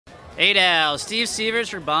Hey now, Steve Severs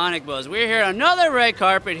for Bionic Buzz. We're here on another red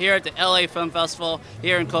carpet here at the LA Film Festival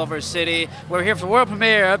here in Culver City. We're here for world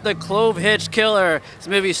premiere of the Clovehitch Killer. This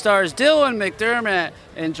movie stars Dylan McDermott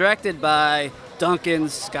and directed by Duncan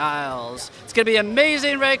Skiles. It's gonna be an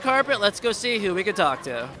amazing red carpet. Let's go see who we can talk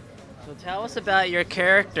to. So tell us about your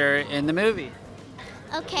character in the movie.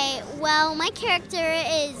 Okay, well, my character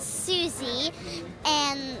is Susie,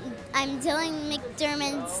 and I'm Dylan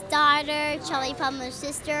McDermott's daughter, Charlie Plummer's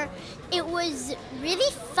sister. It was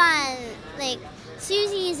really fun. Like,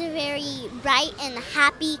 Susie is a very bright and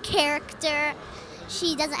happy character.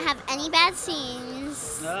 She doesn't have any bad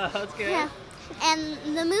scenes. Oh, that's good. Yeah. And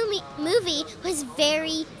the movie was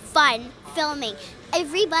very fun filming.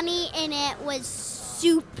 Everybody in it was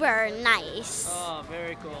super nice. Oh,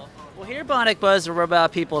 very cool. Well, here at Bionic Buzz, we're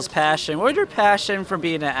about people's passion. Where did your passion for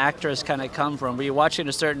being an actress kind of come from? Were you watching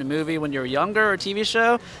a certain movie when you were younger or a TV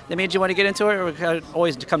show that made you want to get into it, or did it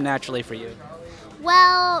always come naturally for you?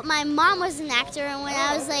 Well, my mom was an actor, and when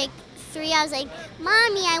I was like 3, I was like,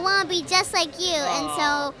 Mommy, I want to be just like you. And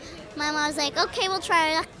so my mom was like, okay, we'll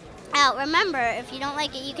try it out. Remember, if you don't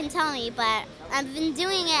like it, you can tell me. But I've been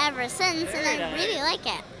doing it ever since, and I really like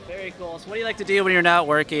it. Very cool. So what do you like to do when you're not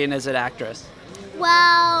working as an actress?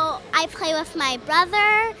 Well, I play with my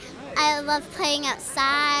brother. I love playing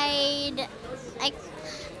outside.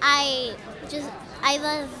 I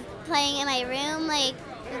love playing in my room, like,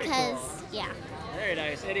 because, yeah. Very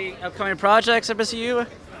nice. Any upcoming projects up to you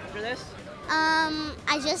after this?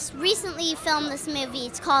 I just recently filmed this movie.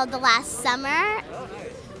 It's called The Last Summer. Oh,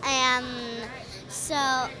 nice. And so,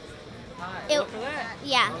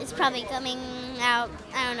 yeah, it's probably coming out,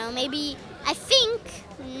 I don't know, maybe, I think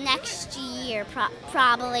next year,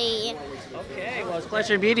 probably. Okay, well, it's a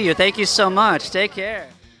pleasure meeting you. Thank you so much. Take care.